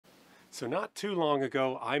So not too long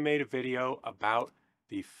ago, I made a video about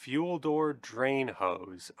the fuel door drain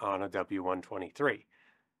hose on a W123.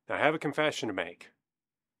 Now I have a confession to make.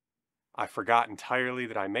 I forgot entirely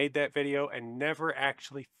that I made that video and never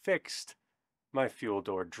actually fixed my fuel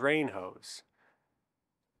door drain hose.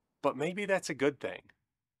 But maybe that's a good thing,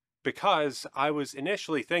 because I was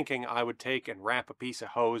initially thinking I would take and wrap a piece of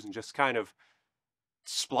hose and just kind of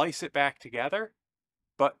splice it back together.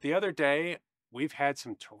 But the other day, we've had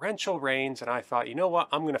some torrential rains, and I thought, you know what?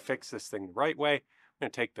 I'm going to fix this thing the right way. I'm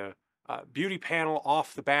going to take the beauty panel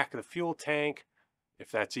off the back of the fuel tank,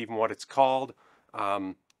 if that's even what it's called.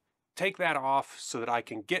 Take that off so that I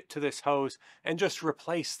can get to this hose and just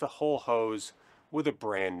replace the whole hose with a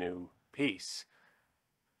brand new piece.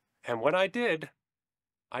 And when I did,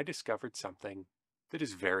 I discovered something that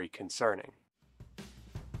is very concerning.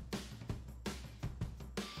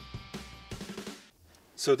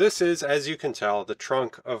 So this is, as you can tell, the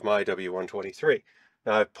trunk of my W123.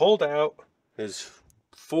 Now I've pulled out, there's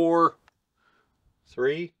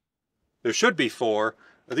there should be four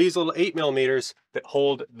of these little 8mm that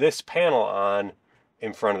hold this panel on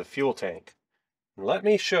in front of the fuel tank. And let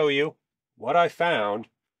me show you what I found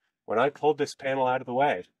when I pulled this panel out of the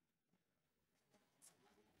way.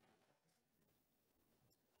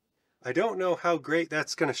 I don't know how great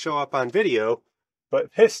that's going to show up on video,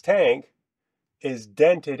 but this tank is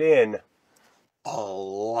dented in a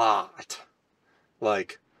lot,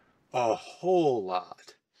 like a whole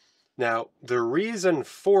lot. Now, the reason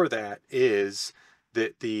for that is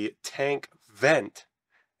that the tank vent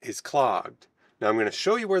is clogged. Now, I'm going to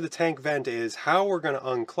show you where the tank vent is, how we're going to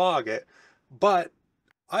unclog it, but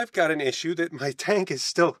I've got an issue that my tank is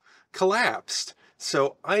still collapsed.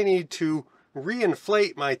 So I need to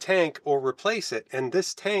re-inflate my tank or replace it. And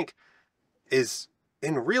this tank is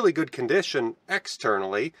in really good condition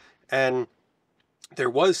externally, and there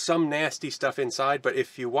was some nasty stuff inside, but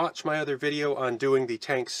if you watch my other video on doing the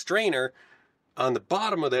tank strainer, on the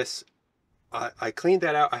bottom of this, I cleaned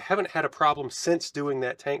that out. I haven't had a problem since doing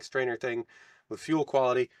that tank strainer thing with fuel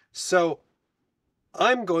quality. So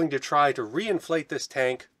I'm going to try to re-inflate this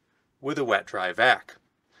tank with a wet dry vac.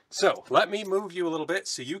 So let me move you a little bit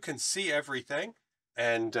so you can see everything,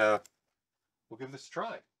 and we'll give this a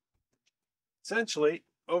try. Essentially,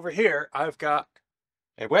 over here, I've got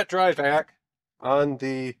a wet dry vac on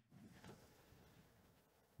the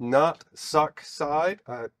not suck side,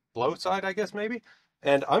 blow side, I guess maybe.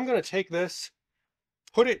 And I'm going to take this,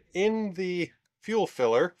 put it in the fuel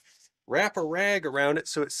filler, wrap a rag around it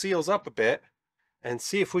so it seals up a bit, and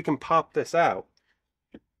see if we can pop this out.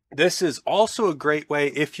 This is also a great way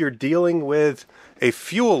if you're dealing with a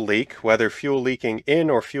fuel leak, whether fuel leaking in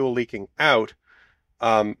or fuel leaking out.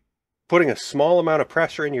 Putting a small amount of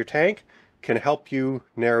pressure in your tank can help you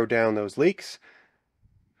narrow down those leaks.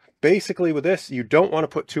 Basically with this, you don't want to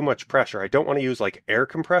put too much pressure. I don't want to use like air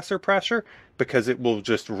compressor pressure because it will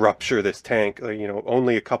just rupture this tank. You know,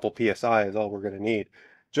 only a couple PSI is all we're going to need.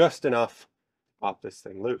 Just enough to pop this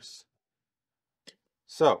thing loose.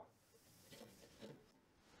 So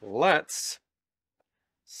let's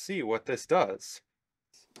see what this does.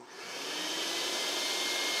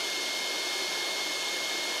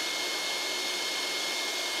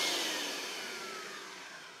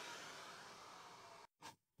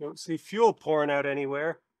 Don't see fuel pouring out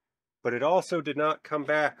anywhere, but it also did not come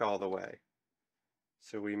back all the way.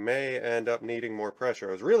 So we may end up needing more pressure.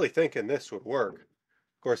 I was really thinking this would work.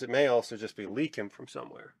 Of course, it may also just be leaking from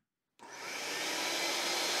somewhere.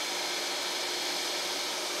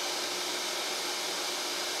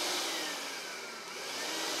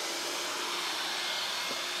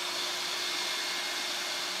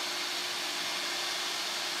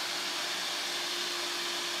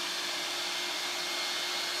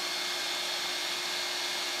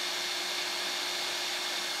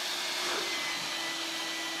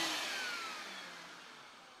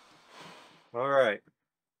 All right.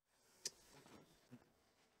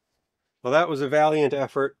 Well, that was a valiant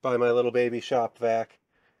effort by my little baby shop vac.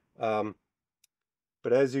 But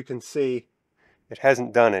as you can see, it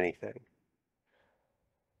hasn't done anything.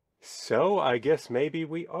 So I guess maybe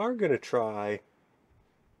we are going to try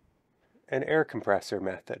an air compressor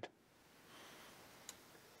method.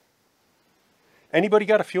 Anybody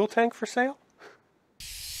got a fuel tank for sale?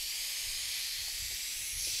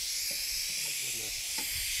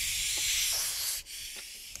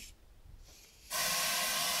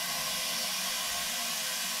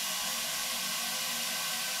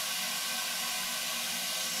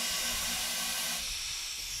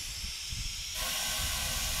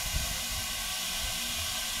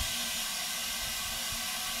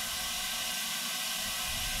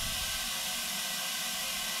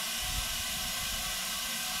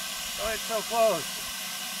 Oh, it's so close.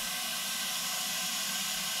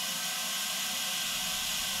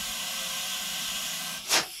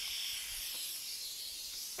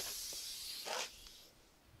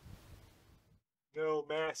 No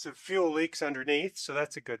massive fuel leaks underneath, so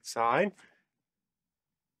that's a good sign.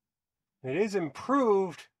 It is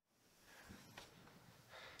improved,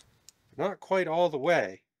 not quite all the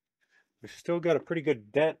way. We've still got a pretty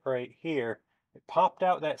good dent right here. It popped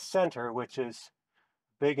out that center, which is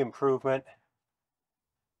a big improvement.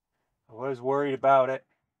 I was worried about it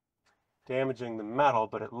damaging the metal,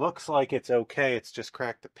 but it looks like it's okay. It's just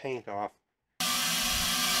cracked the paint off.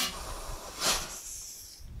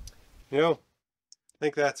 You know, I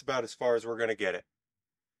think that's about as far as we're going to get it.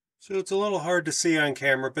 So it's a little hard to see on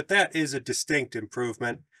camera, but that is a distinct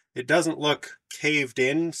improvement. It doesn't look caved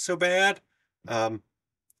in so bad.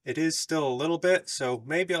 It is still a little bit, so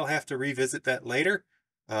maybe I'll have to revisit that later.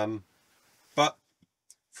 But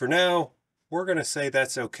for now, we're going to say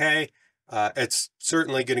that's okay. It's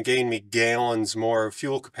certainly going to gain me gallons more of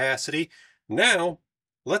fuel capacity. Now,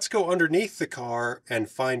 let's go underneath the car and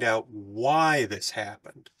find out why this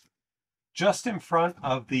happened. Just in front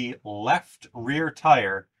of the left rear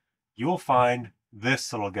tire, you'll find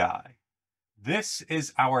this little guy. This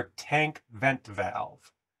is our tank vent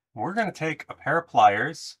valve. We're going to take a pair of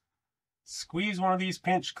pliers, squeeze one of these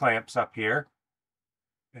pinch clamps up here,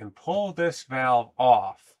 and pull this valve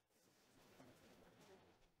off.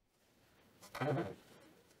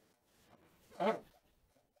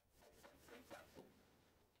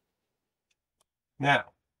 Now,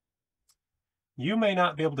 you may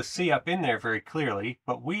not be able to see up in there very clearly,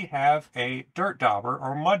 but we have a dirt dauber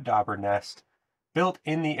or mud dauber nest built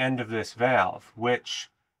in the end of this valve, which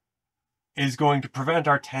is going to prevent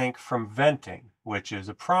our tank from venting, which is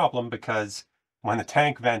a problem because when the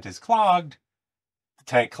tank vent is clogged, the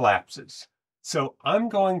tank collapses. So I'm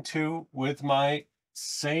going to, with my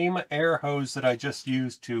same air hose that I just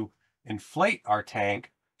used to inflate our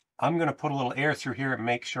tank, I'm going to put a little air through here and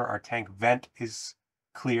make sure our tank vent is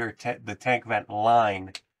clear, the tank vent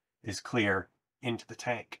line is clear into the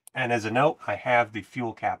tank. And as a note, I have the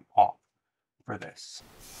fuel cap off for this.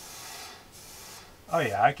 Oh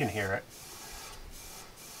yeah, I can hear it.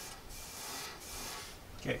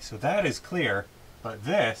 Okay, so that is clear, but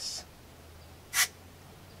this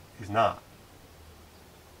is not.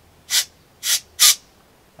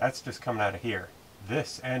 That's just coming out of here.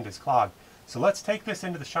 This end is clogged. So let's take this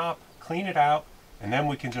into the shop, clean it out, and then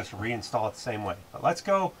we can just reinstall it the same way. But let's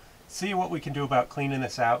go see what we can do about cleaning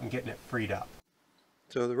this out and getting it freed up.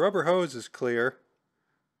 So the rubber hose is clear.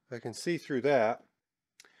 I can see through that.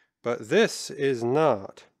 But this is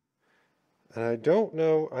not. And I don't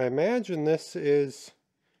know, I imagine this is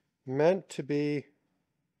meant to be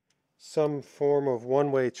some form of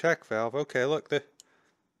one-way check valve. Okay, look,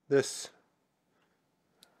 this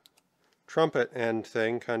trumpet end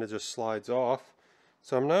thing kind of just slides off.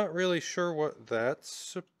 So I'm not really sure what that's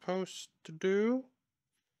supposed to do.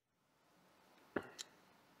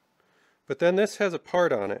 But then this has a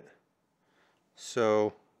part on it.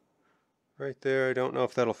 So right there, I don't know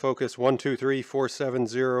if that'll focus.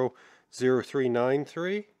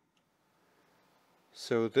 123-470-0393.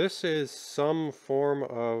 So this is some form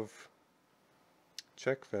of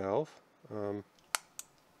check valve.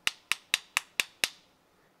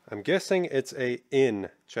 I'm guessing it's a in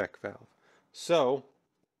check valve. So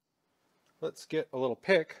let's get a little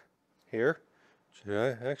pick here.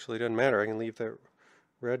 Actually, doesn't matter. I can leave that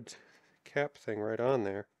red cap thing right on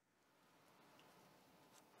there.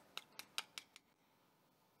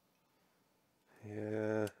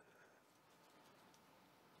 Yeah.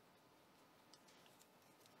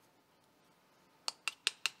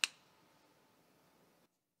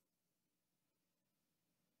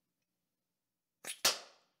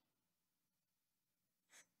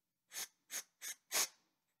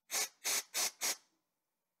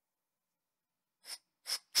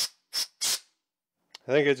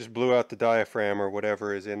 I think I just blew out the diaphragm or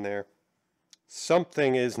whatever is in there.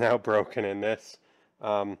 Something is now broken in this.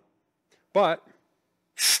 But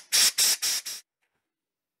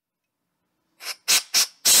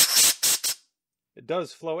it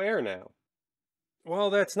does flow air now. Well,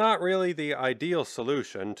 that's not really the ideal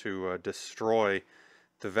solution to destroy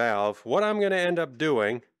the valve. What I'm going to end up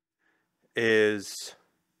doing is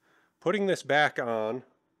putting this back on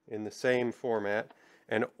in the same format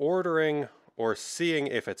and ordering or seeing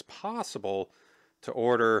if it's possible to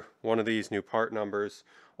order one of these new part numbers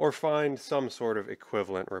or find some sort of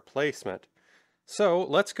equivalent replacement. So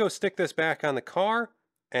let's go stick this back on the car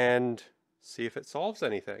and see if it solves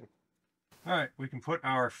anything. All right, we can put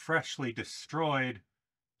our freshly destroyed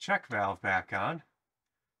check valve back on.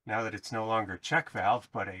 now that it's no longer a check valve,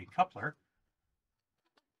 but a coupler.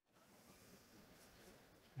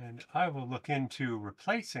 And I will look into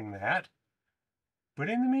replacing that. But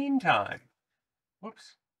in the meantime,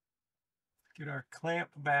 whoops, get our clamp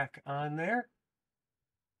back on there.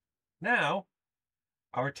 Now,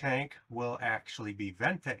 our tank will actually be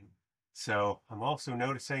venting. So I'm also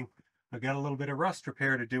noticing I've got a little bit of rust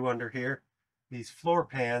repair to do under here. These floor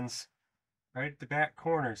pans right at the back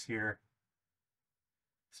corners here,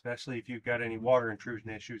 especially if you've got any water intrusion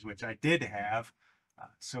issues, which I did have.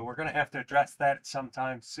 So we're going to have to address that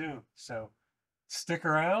sometime soon. So stick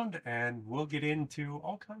around and we'll get into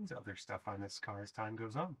all kinds of other stuff on this car as time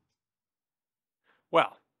goes on.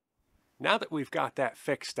 Well, now that we've got that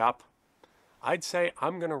fixed up, I'd say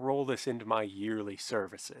I'm going to roll this into my yearly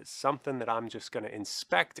services, something that I'm just going to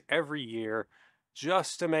inspect every year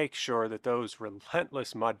just to make sure that those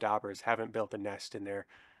relentless mud daubers haven't built a nest in there.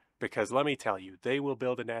 Because let me tell you, they will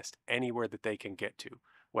build a nest anywhere that they can get to,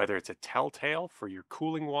 whether it's a telltale for your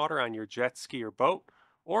cooling water on your jet ski or boat,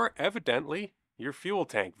 or evidently your fuel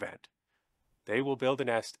tank vent. They will build a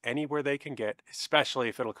nest anywhere they can get, especially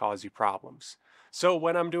if it'll cause you problems. So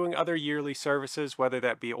when I'm doing other yearly services, whether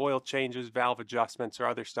that be oil changes, valve adjustments, or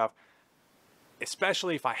other stuff,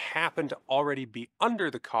 especially if I happen to already be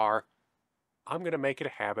under the car, I'm going to make it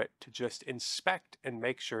a habit to just inspect and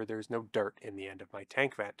make sure there's no dirt in the end of my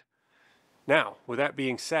tank vent. Now, with that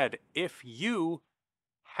being said, if you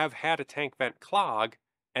have had a tank vent clog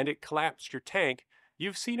and it collapsed your tank,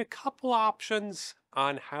 you've seen a couple options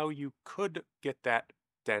on how you could get that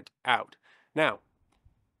dent out. Now,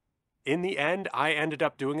 in the end, I ended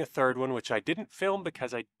up doing a third one, which I didn't film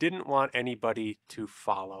because I didn't want anybody to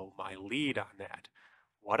follow my lead on that.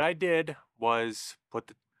 What I did was put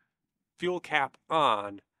the fuel cap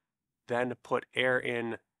on, then put air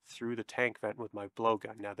in through the tank vent with my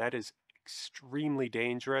blowgun. Now, that is extremely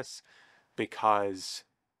dangerous because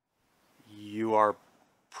you are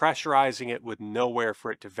pressurizing it with nowhere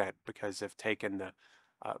for it to vent because they've taken the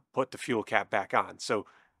put the fuel cap back on. So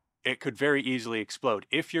it could very easily explode.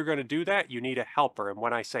 If you're going to do that, you need a helper. And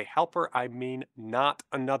when I say helper, I mean not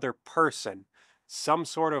another person, some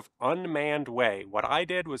sort of unmanned way. What I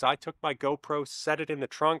did was I took my GoPro, set it in the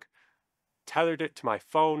trunk, tethered it to my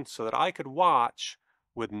phone so that I could watch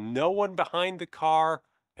with no one behind the car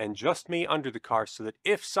and just me under the car so that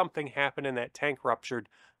if something happened and that tank ruptured,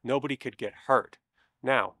 nobody could get hurt.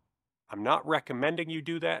 Now, I'm not recommending you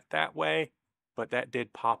do that way, but that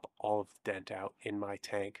did pop all of the dent out in my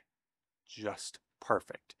tank. Just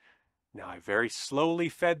perfect. Now, I very slowly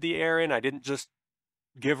fed the air in. I didn't just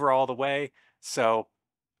give her all the way. So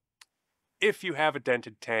if you have a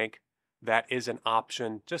dented tank, that is an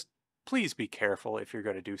option. Just please be careful if you're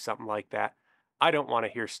going to do something like that. I don't want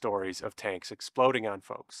to hear stories of tanks exploding on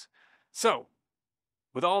folks. So,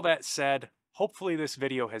 with all that said, hopefully this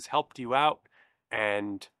video has helped you out,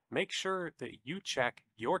 and make sure that you check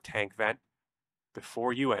your tank vent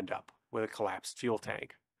before you end up with a collapsed fuel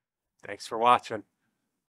tank. Thanks for watching.